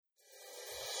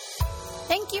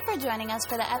Thank you for joining us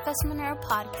for the FS Monroe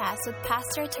podcast with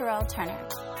Pastor Terrell Turner.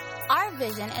 Our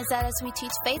vision is that as we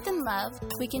teach faith and love,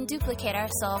 we can duplicate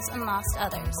ourselves and lost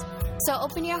others. So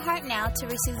open your heart now to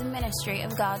receive the ministry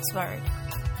of God's Word.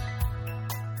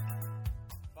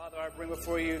 Father, I bring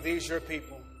before you these your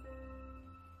people.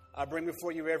 I bring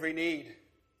before you every need.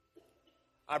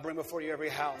 I bring before you every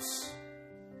house.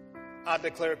 I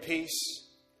declare peace.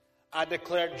 I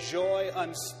declare joy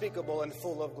unspeakable and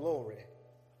full of glory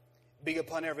be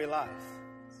upon every life.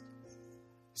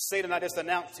 Satan, I just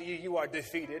announced to you, you are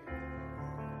defeated.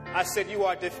 I said you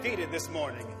are defeated this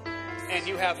morning, and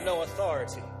you have no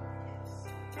authority.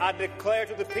 I declare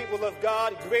to the people of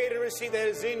God, greater is he that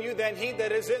is in you than he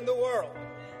that is in the world.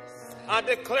 I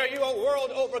declare you are world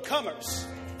overcomers.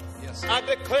 Yes. I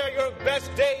declare your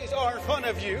best days are in front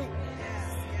of you.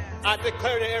 I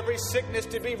declare to every sickness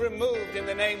to be removed in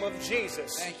the name of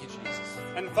Jesus. Thank you, Jesus.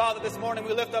 And Father, this morning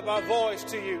we lift up our voice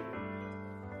to you.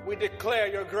 We declare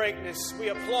your greatness. We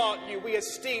applaud you. We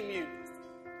esteem you.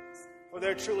 For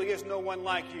there truly is no one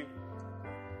like you.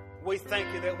 We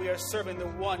thank you that we are serving the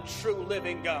one true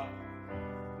living God.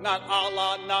 Not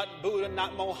Allah, not Buddha,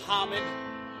 not Mohammed.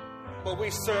 But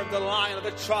we serve the Lion of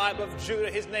the tribe of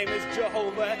Judah. His name is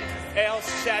Jehovah El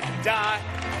Shaddai.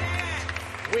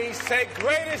 We say,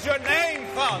 great is your name,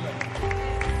 Father.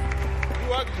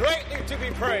 You are greatly to be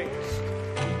praised.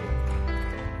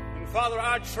 And Father,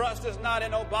 our trust is not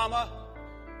in Obama.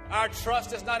 Our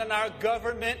trust is not in our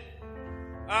government.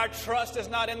 Our trust is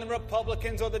not in the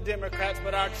Republicans or the Democrats,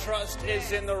 but our trust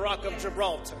is in the Rock of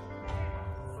Gibraltar.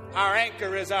 Our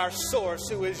anchor is our source,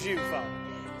 who is you, Father.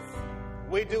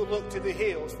 We do look to the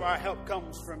hills, for our help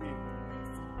comes from you.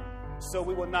 So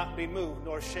we will not be moved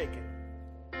nor shaken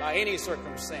by any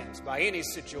circumstance, by any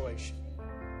situation.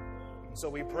 And so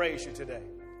we praise you today.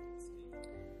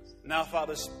 Now,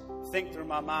 Father, think through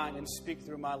my mind and speak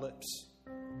through my lips.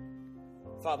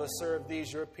 Father, serve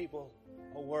these your people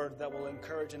a word that will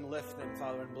encourage and lift them,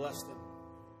 Father, and bless them.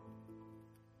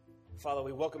 Father,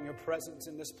 we welcome your presence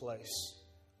in this place.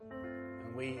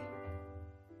 And we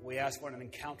ask for an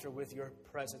encounter with your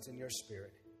presence and your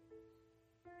spirit.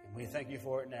 And we thank you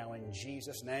for it now in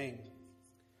Jesus' name.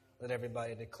 Let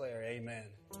everybody declare amen.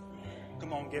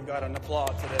 Come on, give God an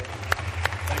applause today.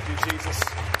 Thank you, Jesus.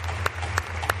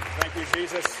 Thank you,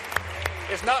 Jesus.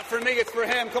 It's not for me, it's for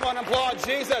him. Come on, applaud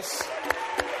Jesus.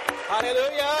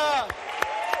 Hallelujah.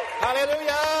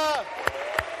 Hallelujah.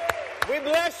 We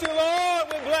bless you, Lord.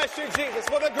 We bless you, Jesus,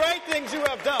 for the great things you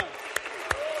have done.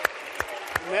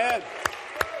 Amen.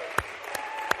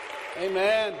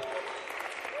 Amen.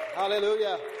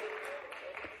 Hallelujah.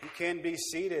 You can be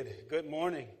seated. Good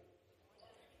morning.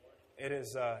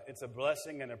 It's a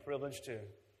blessing and a privilege to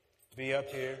be up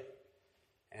here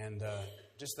and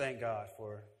just thank God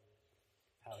for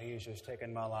how he has just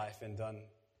taken my life and done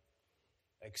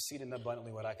exceeding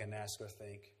abundantly what I can ask or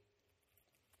think.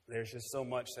 There's just so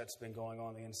much that's been going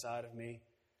on the inside of me.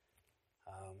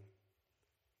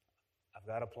 I've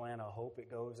got a plan. I hope it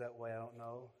goes that way. I don't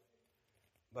know.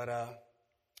 But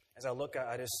as I look out,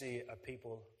 I just see a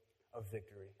people of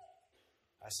victory.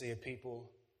 I see a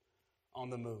people on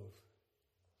the move.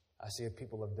 I see a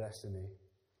people of destiny.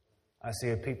 I see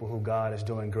a people who God is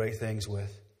doing great things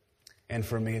with. And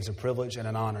for me, it's a privilege and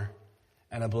an honor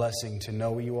and a blessing to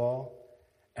know you all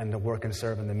and to work and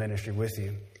serve in the ministry with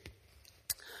you.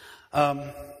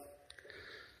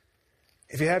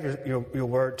 If you have your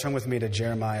word, turn with me to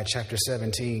Jeremiah chapter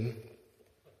 17.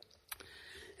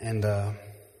 And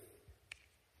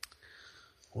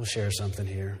we'll share something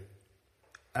here.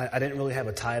 I didn't really have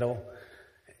a title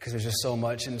because there's just so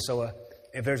much. And so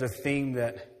if there's a theme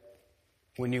that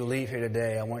when you leave here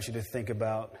today, I want you to think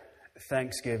about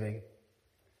Thanksgiving.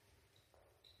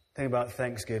 Think about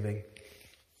Thanksgiving.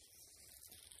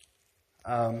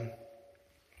 In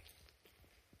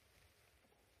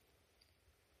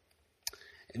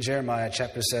Jeremiah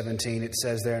chapter 17, it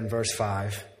says there in verse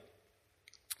 5,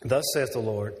 "Thus saith the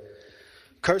Lord,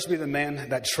 Cursed be the man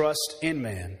that trusts in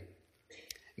man,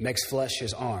 makes flesh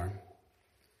his arm,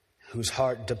 whose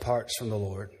heart departs from the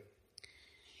Lord.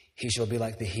 He shall be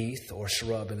like the heath or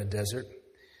shrub in the desert,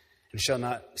 and shall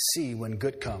not see when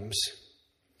good comes,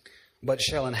 but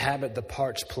shall inhabit the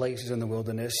parched places in the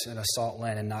wilderness, in a salt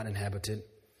land and not inhabited.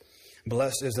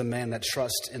 Blessed is the man that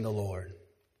trusts in the Lord,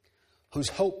 whose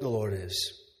hope the Lord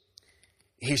is.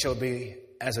 He shall be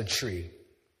as a tree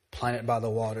planted by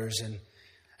the waters, and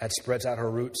that spreads out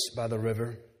her roots by the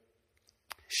river.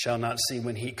 Shall not see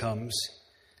when heat comes,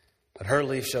 but her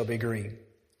leaf shall be green,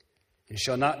 and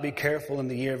shall not be careful in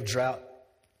the year of drought,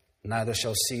 neither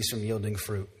shall cease from yielding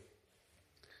fruit."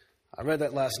 I read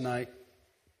that last night,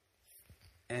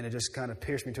 and it just kind of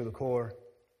pierced me to the core.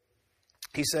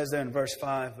 He says there in verse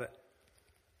 5, that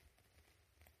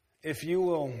if you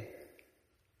will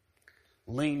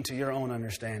lean to your own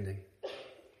understanding,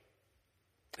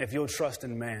 if you'll trust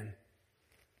in man,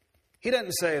 he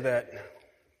doesn't say that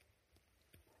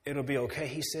it'll be okay.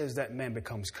 He says that man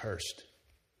becomes cursed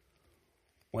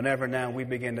whenever now we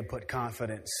begin to put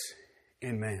confidence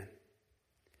in man,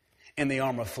 in the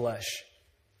arm of flesh,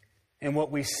 in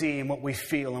what we see and what we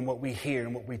feel and what we hear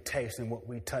and what we taste and what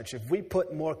we touch. If we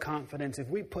put more confidence, if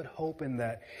we put hope in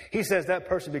that, he says that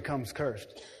person becomes cursed.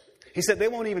 He said they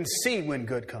won't even see when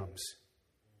good comes.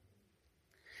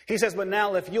 He says, but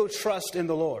now if you'll trust in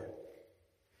the Lord,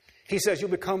 he says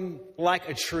you'll become like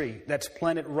a tree that's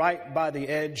planted right by the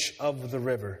edge of the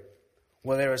river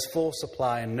where there is full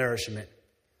supply and nourishment.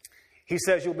 He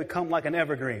says you'll become like an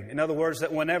evergreen. In other words,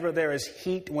 that whenever there is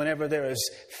heat, whenever there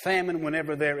is famine,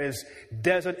 whenever there is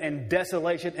desert and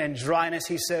desolation and dryness,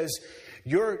 he says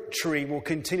your tree will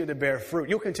continue to bear fruit.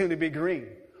 You'll continue to be green.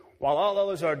 While all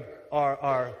others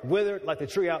are withered like the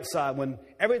tree outside, when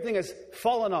everything has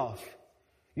fallen off,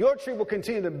 your tree will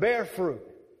continue to bear fruit.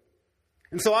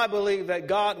 And so I believe that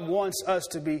God wants us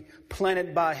to be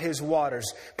planted by his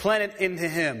waters, planted into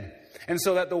him. And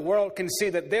so that the world can see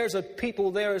that there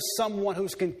is someone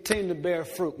who's continuing to bear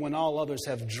fruit when all others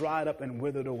have dried up and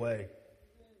withered away.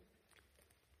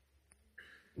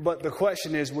 But the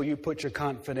question is, will you put your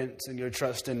confidence and your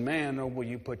trust in man, or will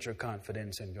you put your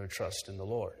confidence and your trust in the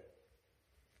Lord?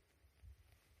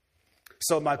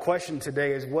 So my question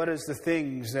today is, what is the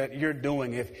things that you're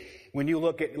doing when you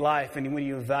look at life and when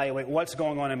you evaluate what's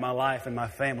going on in my life and my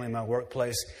family and my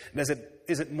workplace,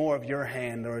 is it more of your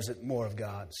hand or is it more of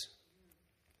God's?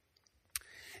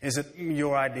 Is it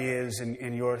your ideas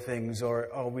and your things,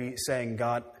 or are we saying,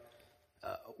 God,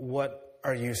 what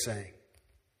are you saying?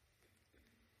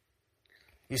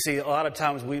 You see, a lot of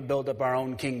times we build up our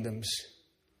own kingdoms,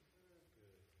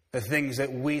 the things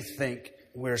that we think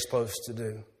we're supposed to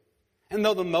do. And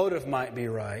though the motive might be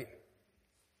right,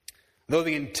 though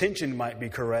the intention might be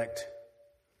correct,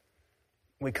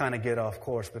 we kind of get off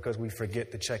course because we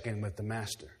forget to check in with the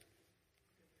Master.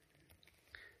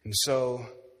 And so,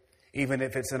 even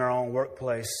if it's in our own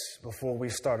workplace, before we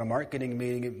start a marketing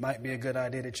meeting, it might be a good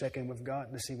idea to check in with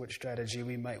God to see what strategy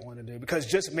we might want to do. Because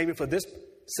just maybe for this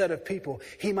set of people,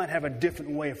 he might have a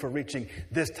different way for reaching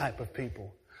this type of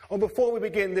people. Or before we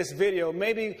begin this video,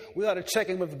 maybe we ought to check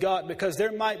in with God, because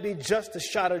there might be just a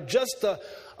shot or just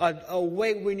a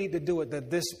way we need to do it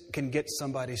that this can get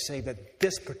somebody saved at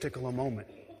this particular moment.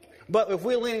 But if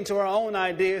we're leaning to our own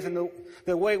ideas and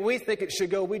the way we think it should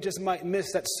go, we just might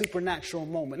miss that supernatural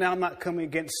moment. Now, I'm not coming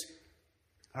against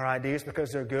our ideas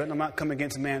because they're good. I'm not coming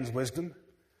against man's wisdom.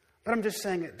 But I'm just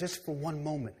saying it just for one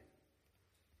moment.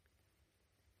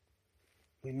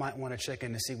 We might want to check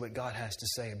in to see what God has to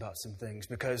say about some things,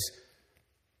 because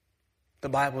the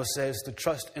Bible says to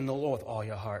trust in the Lord with all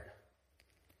your heart,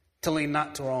 to lean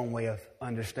not to our own way of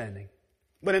understanding,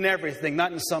 but in everything,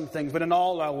 not in some things, but in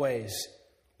all our ways,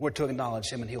 we're to acknowledge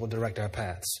him and he will direct our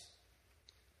paths.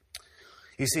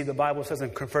 You see, the Bible says in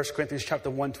 1 Corinthians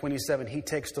chapter 1:27, he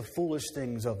takes the foolish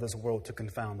things of this world to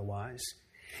confound the wise.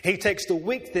 He takes the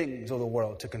weak things of the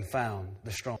world to confound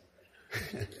the strong.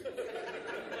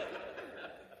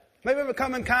 Maybe ever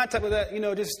come in contact with that,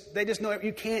 they just know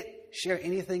you can't share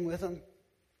anything with them.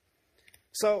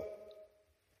 So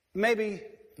maybe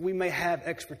we may have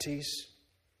expertise.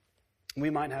 We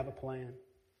might have a plan.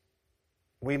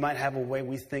 We might have a way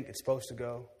we think it's supposed to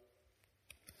go.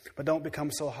 But don't become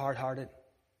so hard-hearted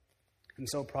and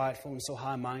so prideful and so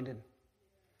high-minded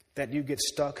that you get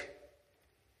stuck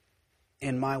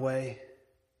in my way,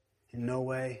 in no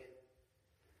way,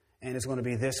 and it's going to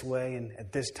be this way and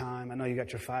at this time. I know you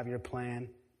got your 5-year plan.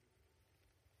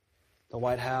 The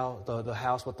White House, the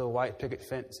house with the white picket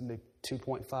fence and the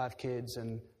 2.5 kids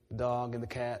and the dog and the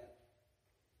cat.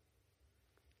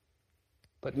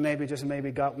 But maybe, just maybe,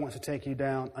 God wants to take you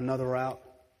down another route.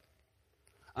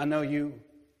 I know you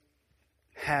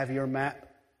have your map,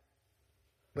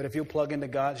 but if you plug into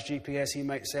God's GPS, he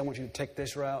might say, I want you to take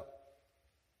this route.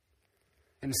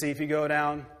 And see, if you go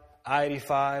down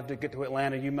I-85 to get to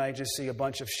Atlanta, you may just see a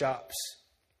bunch of shops,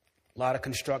 a lot of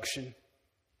construction.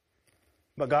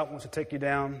 But God wants to take you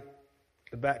down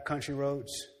the back country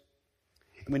roads.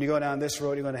 And when you go down this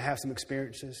road, you're going to have some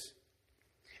experiences.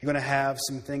 You're going to have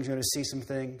some things. You're going to see some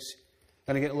things.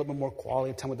 You're going to get a little bit more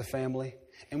quality time with the family.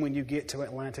 And when you get to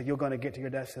Atlanta, you're going to get to your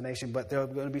destination. But there are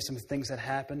going to be some things that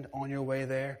happened on your way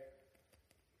there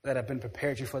that have been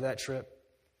prepared you for that trip.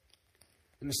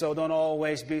 And so don't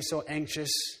always be so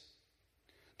anxious.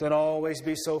 Don't always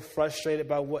be so frustrated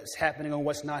by what's happening or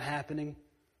what's not happening.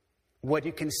 what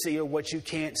you can see or what you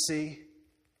can't see.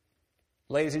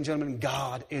 Ladies and gentlemen,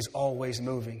 God is always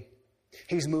moving.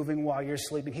 He's moving while you're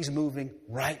sleeping. He's moving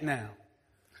right now.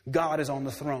 God is on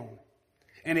the throne.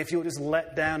 And if you'll just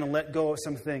let down and let go of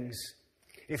some things,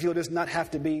 if you'll just not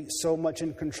have to be so much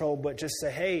in control, but just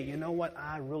say, hey, you know what?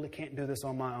 I really can't do this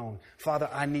on my own. Father,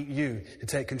 I need you to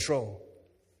take control.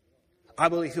 I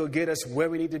believe He'll get us where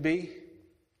we need to be,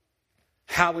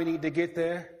 how we need to get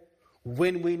there,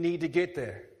 when we need to get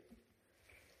there.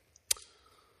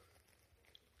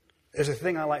 There's a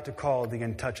thing I like to call the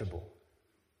untouchable.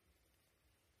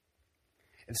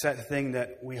 It's that thing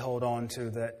that we hold on to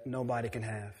that nobody can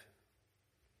have.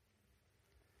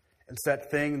 It's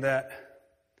that thing that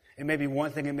it may be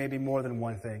one thing, it may be more than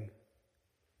one thing.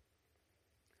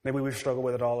 Maybe we've struggled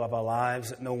with it all of our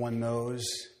lives that no one knows.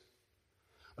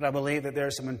 But I believe that there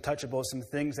are some untouchables, some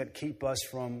things that keep us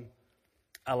from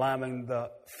allowing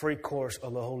the free course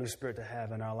of the Holy Spirit to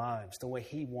have in our lives, the way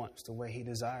He wants, the way He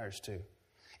desires to.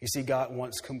 You see, God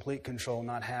wants complete control,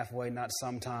 not halfway, not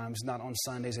sometimes, not on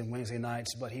Sundays and Wednesday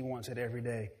nights, but He wants it every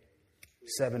day,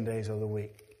 7 days of the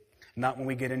week. Not when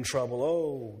we get in trouble,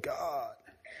 oh, God.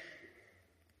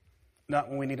 Not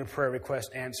when we need a prayer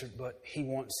request answered, but He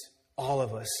wants all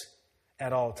of us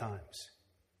at all times.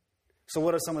 So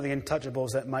what are some of the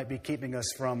untouchables that might be keeping us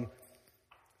from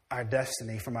our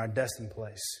destiny, from our destined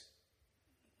place?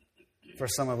 For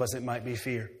some of us, it might be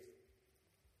fear.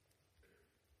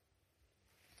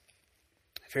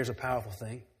 Fear is a powerful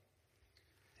thing.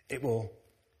 It will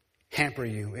hamper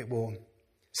you. It will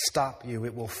stop you.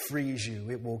 It will freeze you.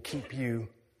 It will keep you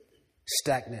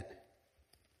stagnant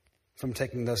from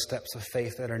taking those steps of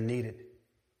faith that are needed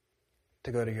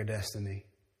to go to your destiny.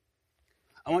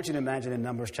 I want you to imagine in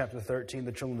Numbers chapter 13,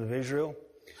 the children of Israel.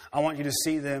 I want you to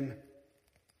see them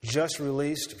just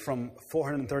released from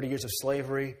 430 years of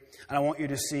slavery. And I want you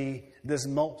to see this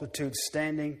multitude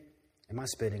standing. Am I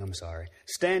spitting? I'm sorry.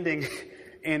 Standing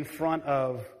in front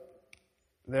of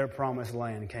their promised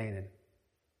land, Canaan.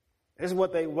 This is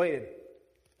what they waited.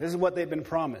 This is what they'd been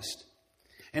promised.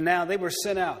 And now they were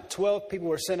sent out. 12 people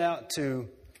were sent out to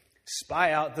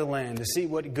spy out the land, to see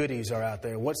what goodies are out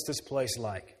there. What's this place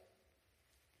like?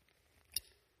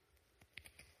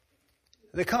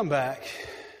 They come back.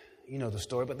 You know the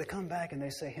story, but they come back and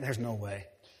they say, there's no way.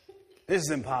 This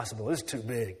is impossible. This is too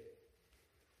big.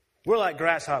 We're like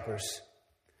grasshoppers.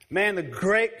 Man, the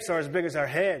grapes are as big as our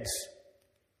heads.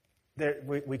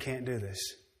 We can't do this.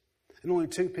 And only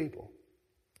 2 people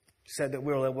said that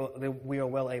we are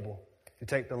well able to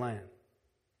take the land.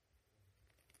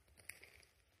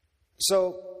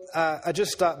 So I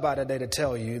just stopped by today to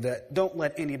tell you that don't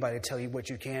let anybody tell you what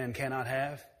you can and cannot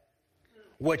have,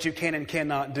 what you can and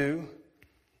cannot do.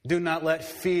 Do not let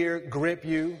fear grip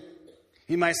you.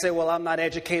 You might say, well, I'm not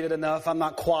educated enough. I'm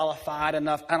not qualified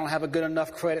enough. I don't have a good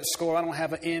enough credit score. I don't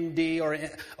have an MD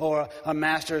or a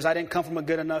master's. I didn't come from a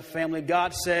good enough family.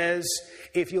 God says,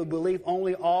 if you'll believe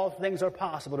only, all things are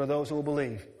possible to those who will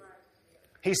believe.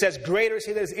 He says, greater is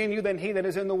He that is in you than he that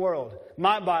is in the world.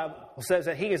 My Bible says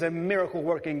that He is a miracle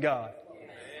working God.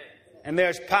 And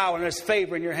there's power and there's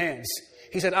favor in your hands.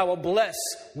 He said, I will bless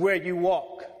where you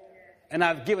walk. And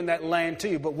I've given that land to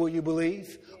you, but will you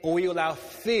believe? Or will you allow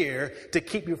fear to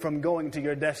keep you from going to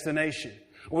your destination?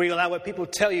 Or will you allow what people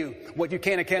tell you what you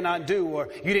can and cannot do? Or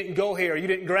you didn't go here, or you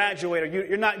didn't graduate, or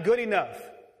you're not good enough?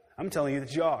 I'm telling you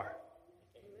that you are.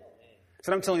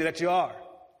 So I'm telling you that you are.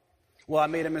 Well, I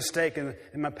made a mistake in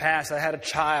my past. I had a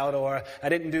child, or I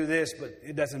didn't do this, but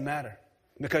it doesn't matter.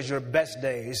 Because your best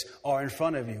days are in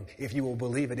front of you, if you will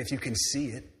believe it, if you can see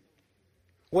it.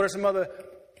 What are some other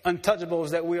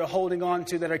untouchables that we are holding on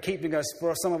to that are keeping us?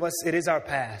 For some of us, it is our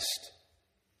past.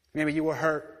 Maybe you were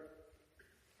hurt.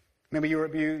 Maybe you were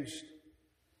abused.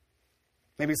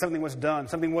 Maybe something was done.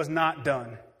 Something was not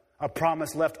done. A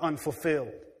promise left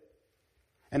unfulfilled.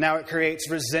 And now it creates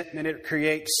resentment. It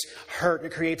creates hurt.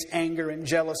 It creates anger and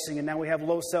jealousy. And now we have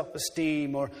low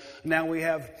self-esteem. Or now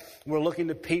we're looking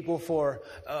to people for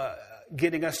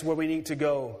getting us where we need to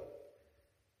go.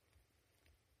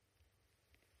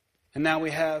 And now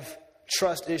we have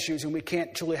trust issues and we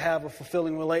can't truly have a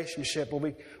fulfilling relationship. Or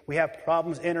we have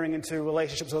problems entering into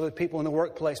relationships with other people in the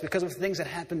workplace because of things that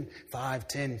happened 5,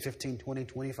 10, 15, 20,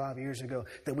 25 years ago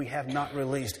that we have not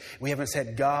released. We haven't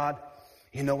said, God,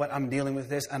 you know what, I'm dealing with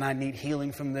this and I need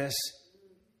healing from this.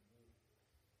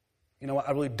 You know what,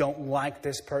 I really don't like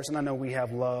this person. I know we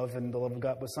have love and the love of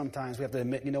God, but sometimes we have to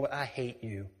admit, you know what, I hate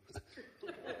you.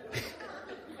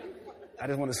 I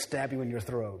just want to stab you in your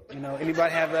throat. You know,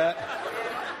 anybody have that?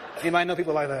 Anybody know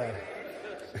people like that?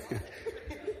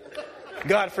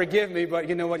 God, forgive me, but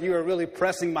you know what? You are really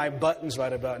pressing my buttons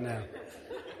right about now.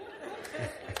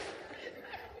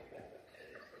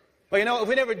 But you know, if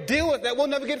we never deal with that, we'll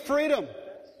never get freedom.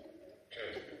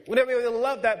 We'll never be able to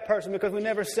love that person because we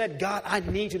never said, God, I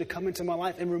need you to come into my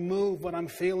life and remove what I'm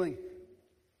feeling.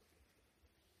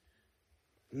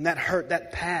 And that hurt,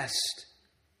 that past,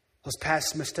 those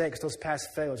past mistakes, those past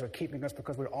failures are keeping us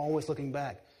because we're always looking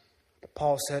back. But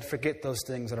Paul said, forget those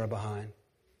things that are behind.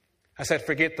 I said,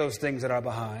 forget those things that are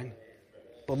behind,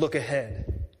 but look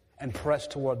ahead and press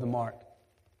toward the mark.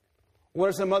 What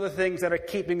are some other things that are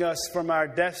keeping us from our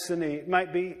destiny? It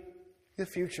might be the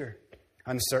future,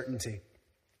 uncertainty.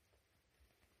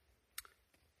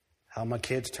 How my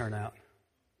kids turn out.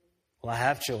 Well, I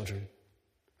have children.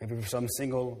 Maybe for some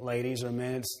single ladies or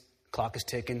men, the clock is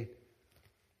ticking.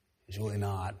 It's really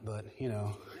not, but, you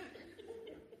know.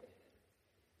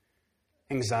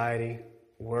 Anxiety,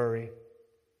 worry,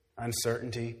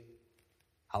 uncertainty.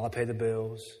 How will I pay the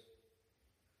bills?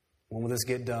 When will this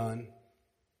get done?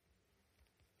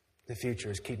 The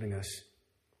future is keeping us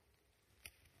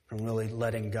from really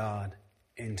letting God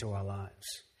into our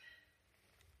lives.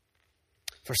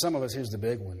 For some of us, here's the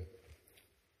big one. It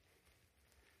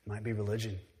might be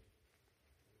religion.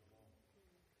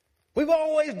 We've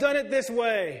always done it this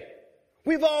way.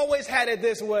 We've always had it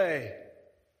this way.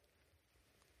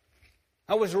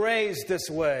 I was raised this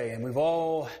way, and we've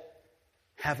all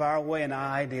have our way and our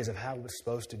ideas of how it's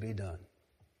supposed to be done.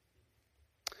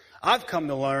 I've come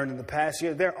to learn in the past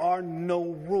year there are no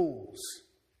rules.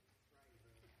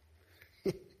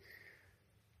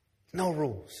 No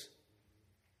rules.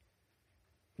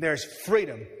 There's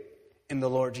freedom in the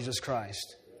Lord Jesus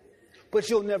Christ. But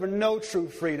you'll never know true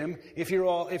freedom if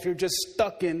you're just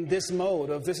stuck in this mode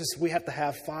of we have to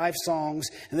have 5 songs,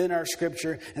 and then our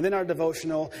scripture, and then our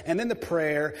devotional, and then the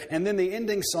prayer, and then the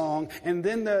ending song, and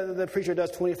then the preacher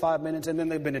does 25 minutes, and then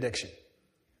the benediction.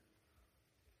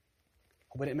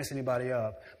 We didn't mess anybody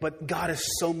up. But God is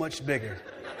so much bigger.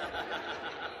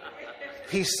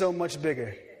 He's so much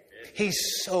bigger.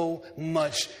 He's so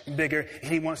much bigger.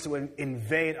 And He wants to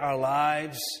invade our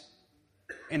lives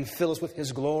and fill us with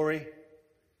His glory.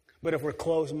 But if we're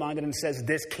closed-minded and says,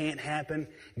 this can't happen,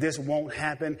 this won't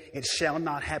happen, it shall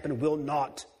not happen, will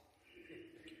not.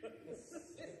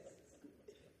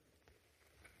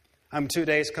 I'm 2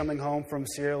 days coming home from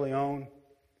Sierra Leone.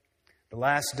 The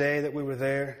last day that we were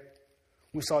there,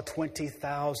 we saw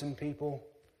 20,000 people.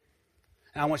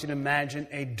 And I want you to imagine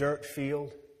a dirt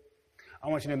field. I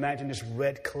want you to imagine this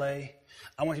red clay.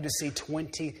 I want you to see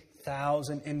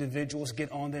 20,000 individuals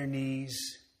get on their knees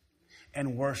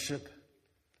and worship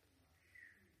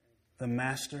the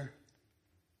Master.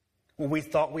 When we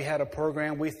thought we had a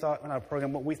program, we thought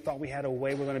we had a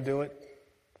way we were going to do it.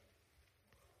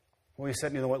 We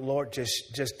said, you know what, Lord,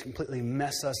 just completely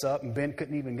mess us up. And Ben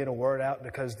couldn't even get a word out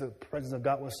because the presence of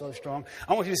God was so strong.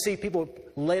 I want you to see people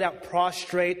laid out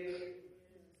prostrate.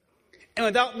 And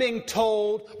without being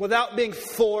told, without being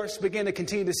forced, begin to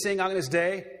continue to sing on this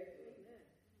day.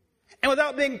 And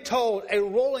without being told, a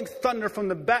rolling thunder from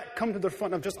the back come to the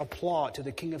front of just applaud to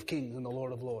the King of Kings and the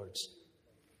Lord of Lords.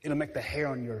 It'll make the hair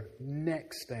on your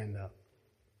neck stand up.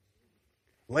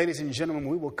 Ladies and gentlemen,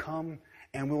 we will come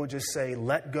and we will just say,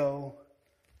 let go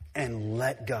and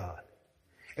let God.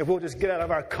 If we'll just get out of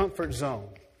our comfort zone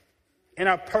in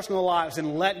our personal lives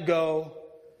and let go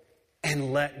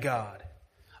and let God,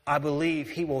 I believe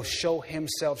He will show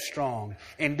Himself strong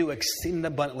and do exceeding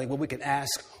abundantly what we can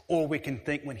ask or we can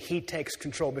think when He takes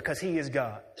control, because He is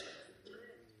God.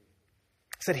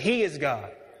 I said He is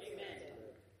God.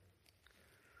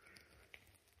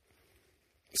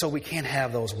 So we can't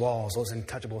have those walls, those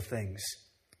untouchable things.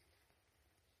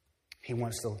 He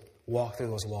wants to walk through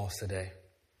those walls today.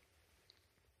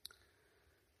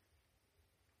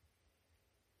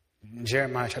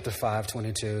 Jeremiah chapter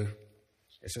 5:22.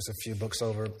 It's just a few books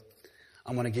over.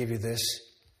 I'm going to give you this,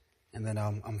 and then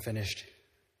I'm finished.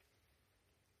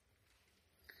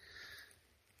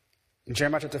 In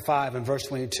Jeremiah chapter 5 and verse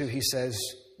 22, he says,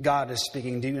 God is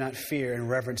speaking, do you not fear and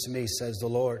reverence me, says the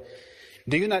Lord.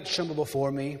 Do you not tremble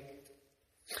before me?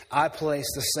 I place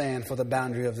the sand for the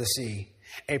boundary of the sea,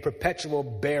 a perpetual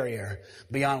barrier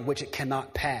beyond which it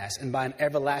cannot pass, and by an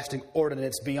everlasting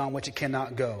ordinance beyond which it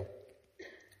cannot go.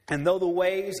 And though the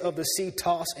waves of the sea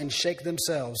toss and shake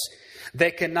themselves,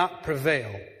 they cannot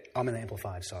prevail. I'm in the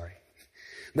Amplified, sorry.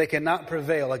 They cannot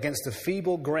prevail against the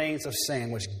feeble grains of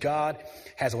sand which God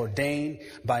has ordained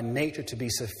by nature to be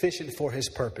sufficient for His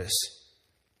purpose.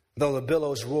 Though the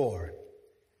billows roar,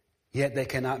 yet they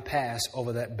cannot pass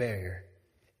over that barrier.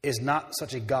 Is not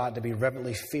such a God to be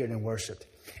reverently feared and worshipped?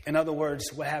 In other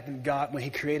words, what happened to God when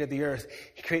He created the earth?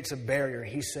 He creates a barrier.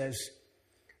 He says,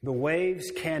 the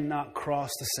waves cannot cross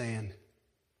the sand.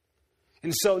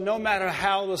 And so no matter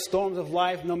how the storms of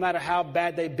life, no matter how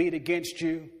bad they beat against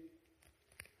you,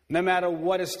 no matter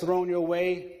what is thrown your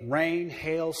way, rain,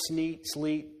 hail, sleet,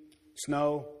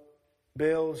 snow,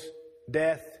 bills,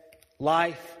 death,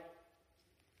 life,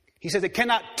 he says it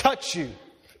cannot touch you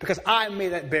because I made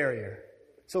that barrier.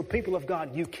 So people of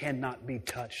God, you cannot be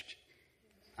touched.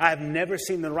 I have never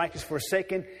seen the righteous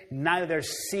forsaken, neither their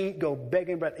seed go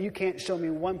begging bread. You can't show me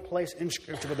one place in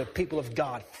Scripture where the people of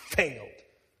God failed.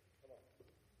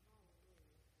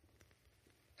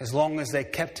 As long as they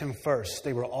kept him first,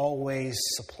 they were always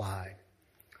supplied.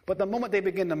 But the moment they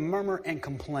begin to murmur and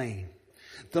complain,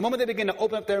 the moment they begin to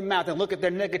open up their mouth and look at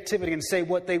their negativity and say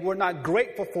what they were not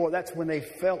grateful for, that's when they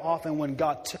fell off and when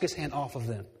God took his hand off of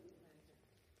them.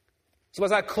 So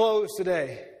as I close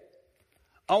today,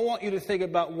 I want you to think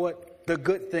about what the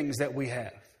good things that we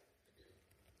have.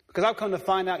 Because I've come to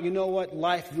find out, you know what?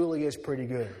 Life really is pretty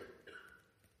good.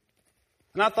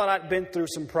 And I thought I'd been through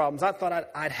some problems. I thought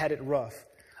I'd had it rough.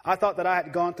 I thought that I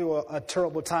had gone through a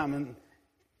terrible time, and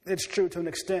it's true to an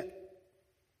extent.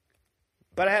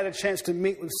 But I had a chance to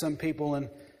meet with some people and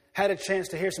had a chance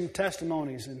to hear some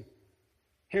testimonies and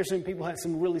hear some people had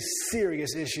some really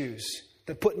serious issues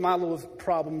that put my little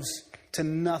problems to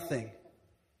nothing.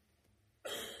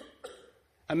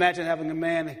 Imagine having a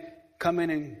man come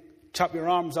in and chop your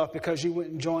arms off because you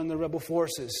wouldn't join the rebel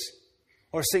forces,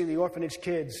 or seeing the orphanage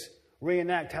kids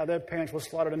reenact how their parents were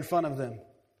slaughtered in front of them.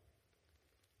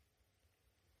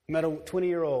 Met a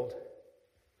 20-year-old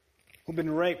who'd been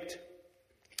raped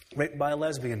by a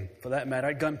lesbian, for that matter,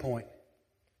 at gunpoint.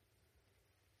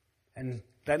 And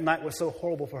that night was so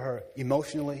horrible for her,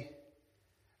 emotionally,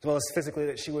 as well as physically,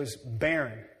 that she was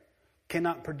barren,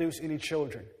 cannot produce any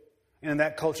children. And in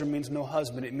that culture, means no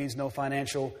husband. It means no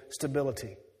financial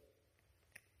stability.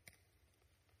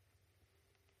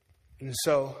 And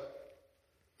so,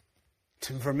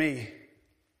 for me,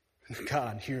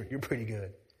 God, you're pretty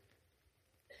good.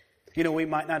 You know, we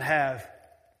might not have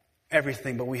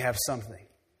everything, but we have something.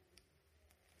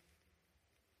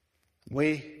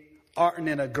 We aren't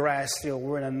in a grass field.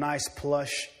 We're in a nice,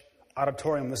 plush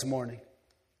auditorium this morning.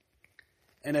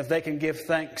 And if they can give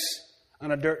thanks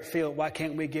on a dirt field, why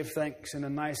can't we give thanks in a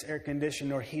nice,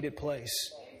 air-conditioned or heated place?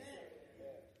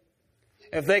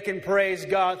 If they can praise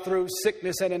God through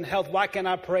sickness and in health, why can't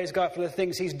I praise God for the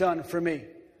things He's done for me?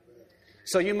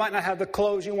 So you might not have the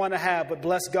clothes you want to have, but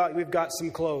bless God, we've got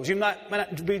some clothes. You might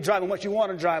not be driving what you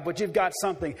want to drive, but you've got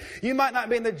something. You might not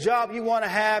be in the job you want to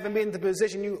have and be in the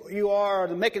position you are, or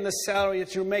making the salary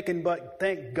that you're making, but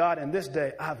thank God in this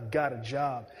day, I've got a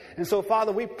job. And so,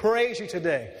 Father, we praise you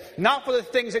today, not for the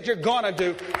things that you're going to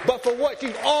do, but for what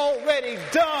you've already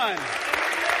done.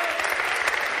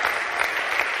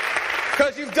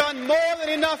 Because you've done more than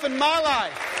enough in my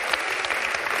life.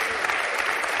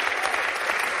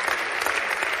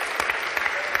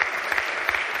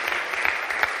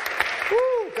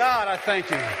 God, I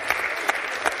thank you.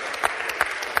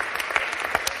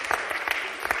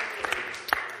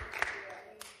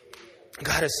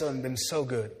 God has been so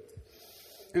good.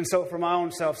 And so for my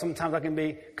own self, sometimes I can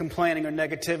be complaining or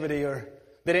negativity, or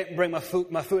they didn't bring my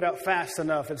food out fast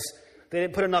enough. They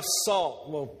didn't put enough salt.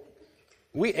 Well,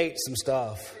 we ate some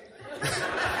stuff.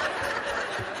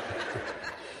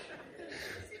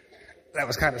 That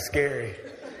was kind of scary.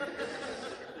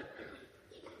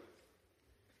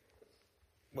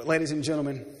 But ladies and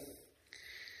gentlemen,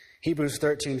 Hebrews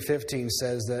 13:15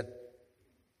 says that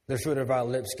the fruit of our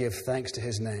lips give thanks to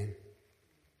His name.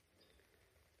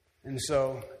 And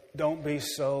so don't be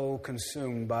so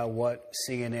consumed by what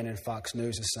CNN and Fox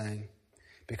News is saying,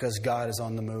 because God is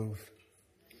on the move.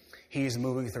 He's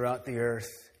moving throughout the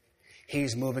earth.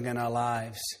 He's moving in our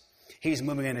lives. He's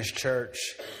moving in His church.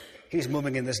 He's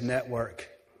moving in this network.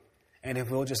 And if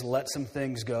we'll just let some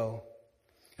things go,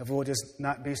 if we'll just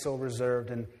not be so reserved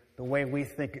in the way we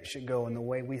think it should go and the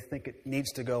way we think it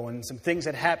needs to go, and some things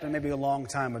that happened maybe a long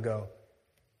time ago,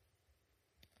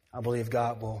 I believe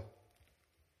God will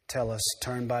tell us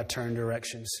turn-by-turn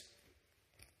directions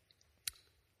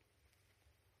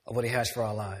of what He has for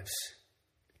our lives.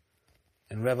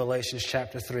 In Revelation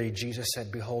chapter 3, Jesus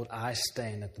said, "Behold, I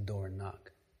stand at the door and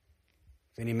knock.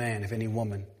 If any man, if any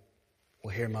woman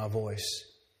will hear my voice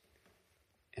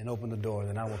and open the door,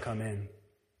 then I will come in.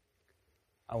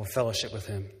 I will fellowship with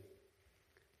him.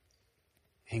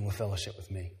 He will fellowship with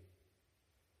me."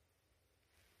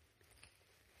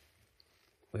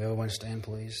 Will everyone stand,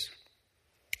 please?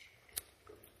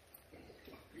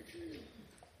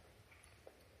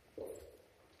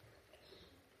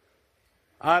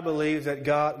 I believe that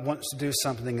God wants to do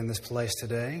something in this place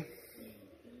today.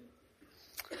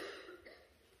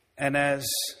 And as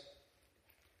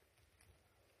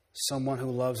someone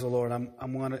who loves the Lord,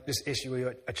 I'm going to just issue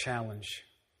you a challenge.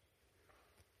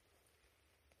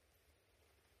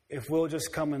 If we'll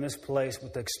just come in this place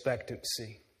with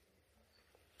expectancy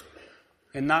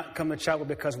and not come to chapel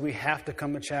because we have to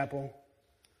come to chapel,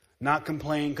 not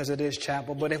complain because it is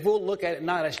chapel, but if we'll look at it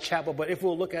not as chapel, but if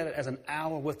we'll look at it as an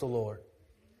hour with the Lord,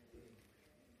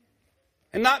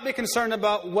 and not be concerned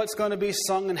about what's going to be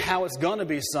sung and how it's going to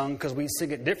be sung, because we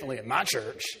sing it differently at my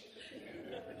church.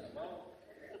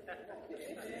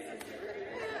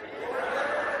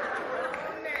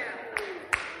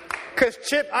 Because,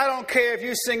 Chip, I don't care if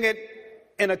you sing it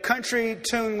in a country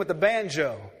tune with a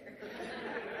banjo.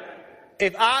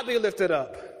 If I be lifted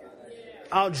up,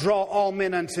 I'll draw all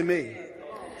men unto me.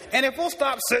 And if we'll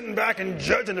stop sitting back and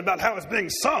judging about how it's being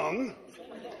sung,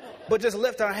 but just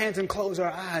lift our hands and close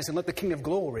our eyes and let the King of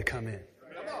Glory come in,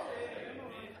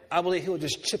 I believe He'll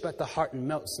just chip at the heart and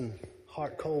melt some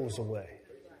heart coals away.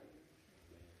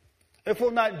 If we'll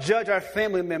not judge our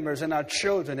family members and our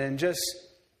children and just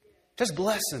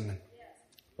bless them,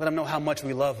 let them know how much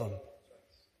we love them.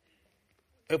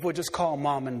 If we'll just call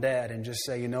mom and dad and just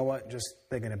say, you know what, just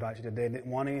thinking about you today, didn't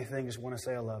want anything, just want to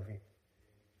say I love you.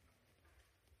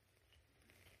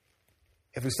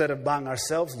 If instead of buying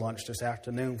ourselves lunch this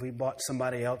afternoon, we bought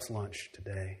somebody else lunch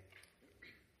today,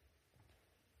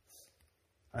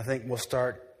 I think we'll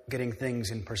start getting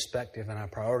things in perspective and our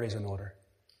priorities in order.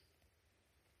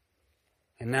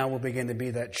 And now we'll begin to be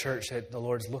that church that the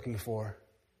Lord's looking for,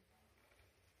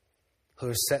 who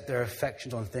has set their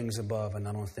affections on things above and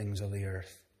not on things of the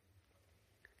earth.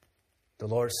 The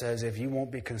Lord says, if you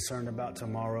won't be concerned about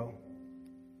tomorrow,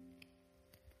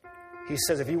 He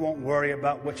says, if you won't worry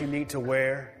about what you need to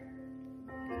wear,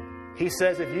 He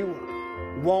says, if you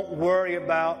won't worry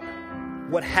about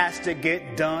what has to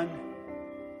get done,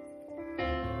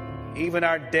 even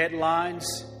our deadlines,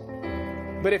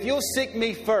 but if you'll seek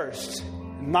me first,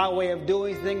 my way of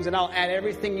doing things, and I'll add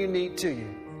everything you need to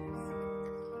you.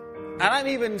 And I'm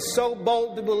even so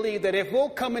bold to believe that if we'll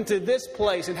come into this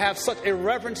place and have such a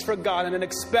reverence for God and an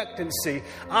expectancy,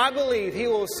 I believe He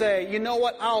will say, you know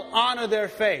what, I'll honor their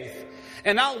faith.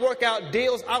 And I'll work out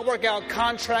deals, I'll work out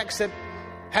contracts that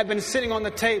have been sitting on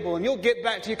the table. And you'll get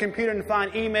back to your computer and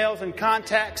find emails and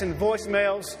contacts and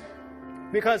voicemails,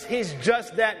 because He's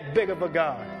just that big of a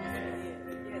God.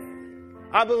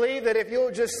 I believe that if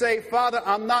you'll just say, Father,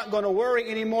 I'm not going to worry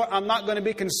anymore. I'm not going to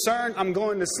be concerned. I'm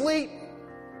going to sleep.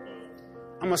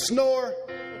 I'm going to snore.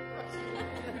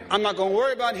 I'm not going to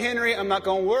worry about Henry. I'm not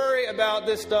going to worry about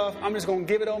this stuff. I'm just going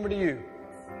to give it over to you.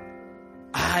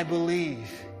 I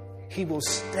believe He will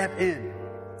step in,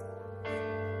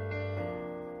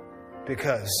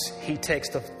 because He takes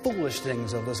the foolish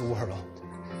things of this world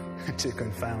to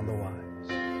confound the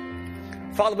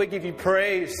wise. Father, we give you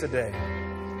praise today,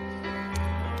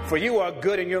 for you are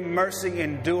good and your mercy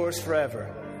endures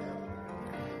forever.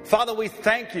 Father, we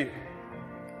thank you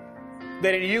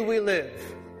that in you we live,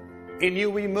 in you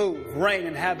we move, reign,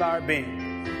 and have our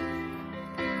being.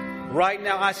 Right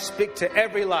now I speak to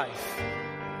every life,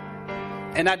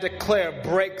 and I declare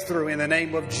breakthrough in the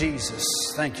name of Jesus.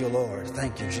 Thank you, Lord.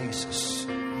 Thank you, Jesus.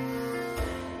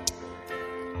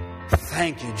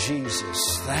 Thank you,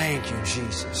 Jesus. Thank you,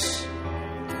 Jesus.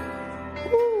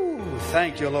 Woo.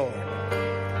 Thank you, Lord.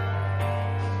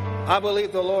 I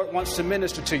believe the Lord wants to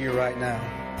minister to you right now.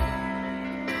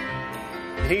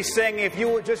 He's saying, if you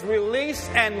would just release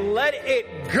and let it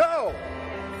go,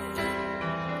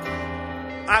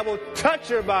 I will touch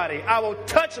your body. I will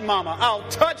touch mama. I'll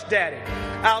touch daddy.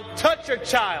 I'll touch your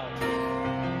child.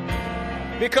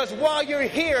 Because while you're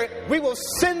here, we will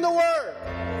send the word.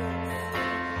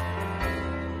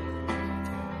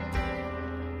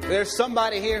 There's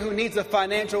somebody here who needs a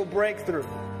financial breakthrough.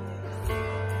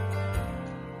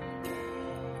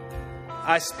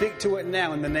 I speak to it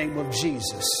now in the name of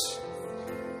Jesus.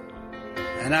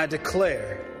 And I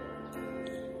declare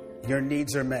your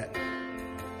needs are met,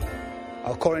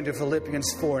 according to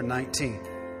Philippians 4:19.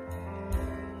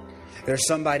 There's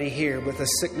somebody here with a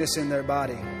sickness in their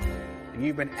body, and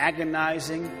you've been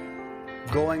agonizing,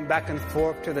 going back and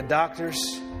forth to the doctors.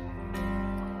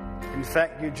 In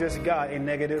fact, you just got a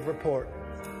negative report.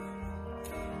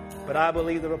 But I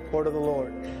believe the report of the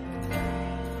Lord.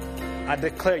 I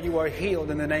declare you are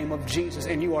healed in the name of Jesus,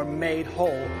 and you are made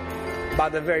whole by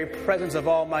the very presence of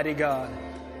Almighty God.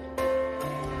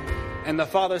 And the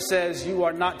Father says you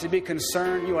are not to be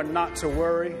concerned, you are not to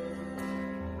worry.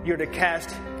 You're to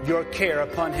cast your care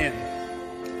upon Him.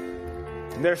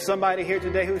 And there's somebody here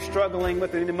today who's struggling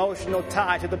with an emotional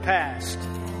tie to the past.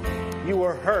 You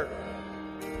were hurt.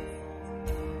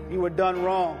 You were done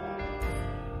wrong.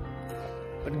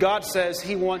 But God says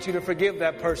He wants you to forgive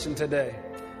that person today.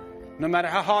 No matter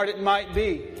how hard it might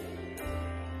be.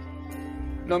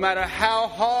 No matter how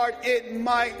hard it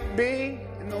might be.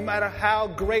 And no matter how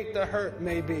great the hurt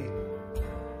may be.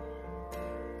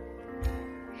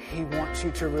 He wants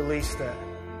you to release that.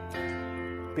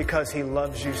 Because He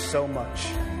loves you so much.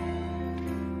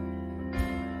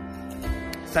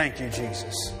 Thank you,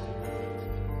 Jesus.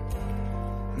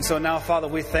 And so now, Father,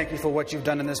 we thank you for what you've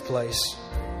done in this place.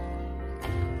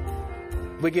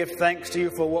 We give thanks to you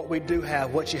for what we do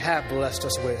have, what you have blessed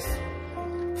us with.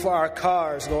 For our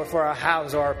cars, Lord, for our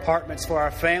houses, our apartments, for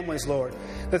our families, Lord.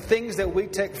 The things that we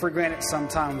take for granted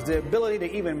sometimes, the ability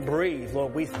to even breathe,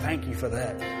 Lord, we thank you for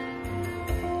that.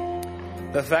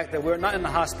 The fact that we're not in the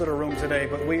hospital room today,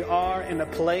 but we are in a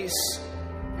place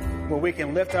where we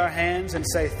can lift our hands and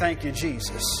say, thank you,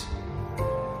 Jesus.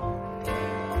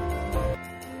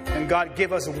 And God,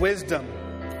 give us wisdom.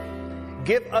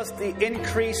 Give us the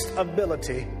increased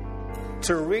ability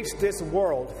to reach this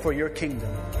world for your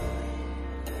kingdom.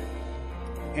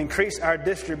 Increase our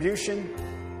distribution.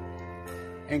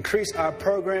 Increase our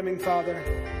programming, Father.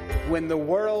 When the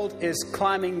world is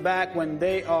climbing back, when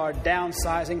they are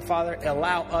downsizing, Father,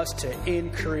 allow us to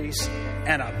increase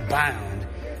and abound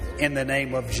in the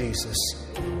name of Jesus,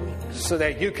 so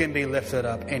that you can be lifted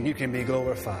up and you can be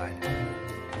glorified.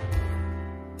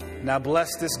 Now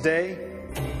bless this day.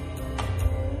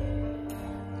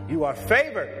 You are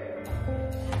favored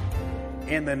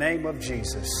in the name of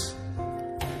Jesus.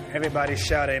 Everybody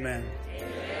shout amen.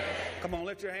 Amen. Come on,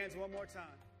 lift your hands one more time.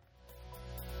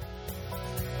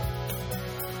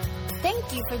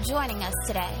 Thank you for joining us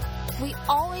today. We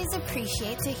always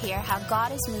appreciate to hear how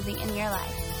God is moving in your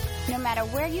life. No matter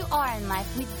where you are in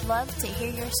life, we'd love to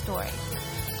hear your story.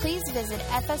 Please visit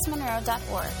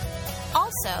fsmonroe.org.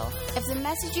 Also, if the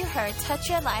message you heard touched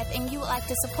your life and you would like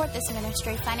to support this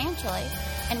ministry financially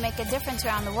and make a difference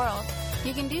around the world,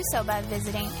 you can do so by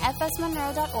visiting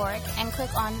fsmonroe.org and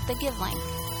click on the Give link.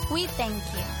 We thank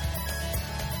you.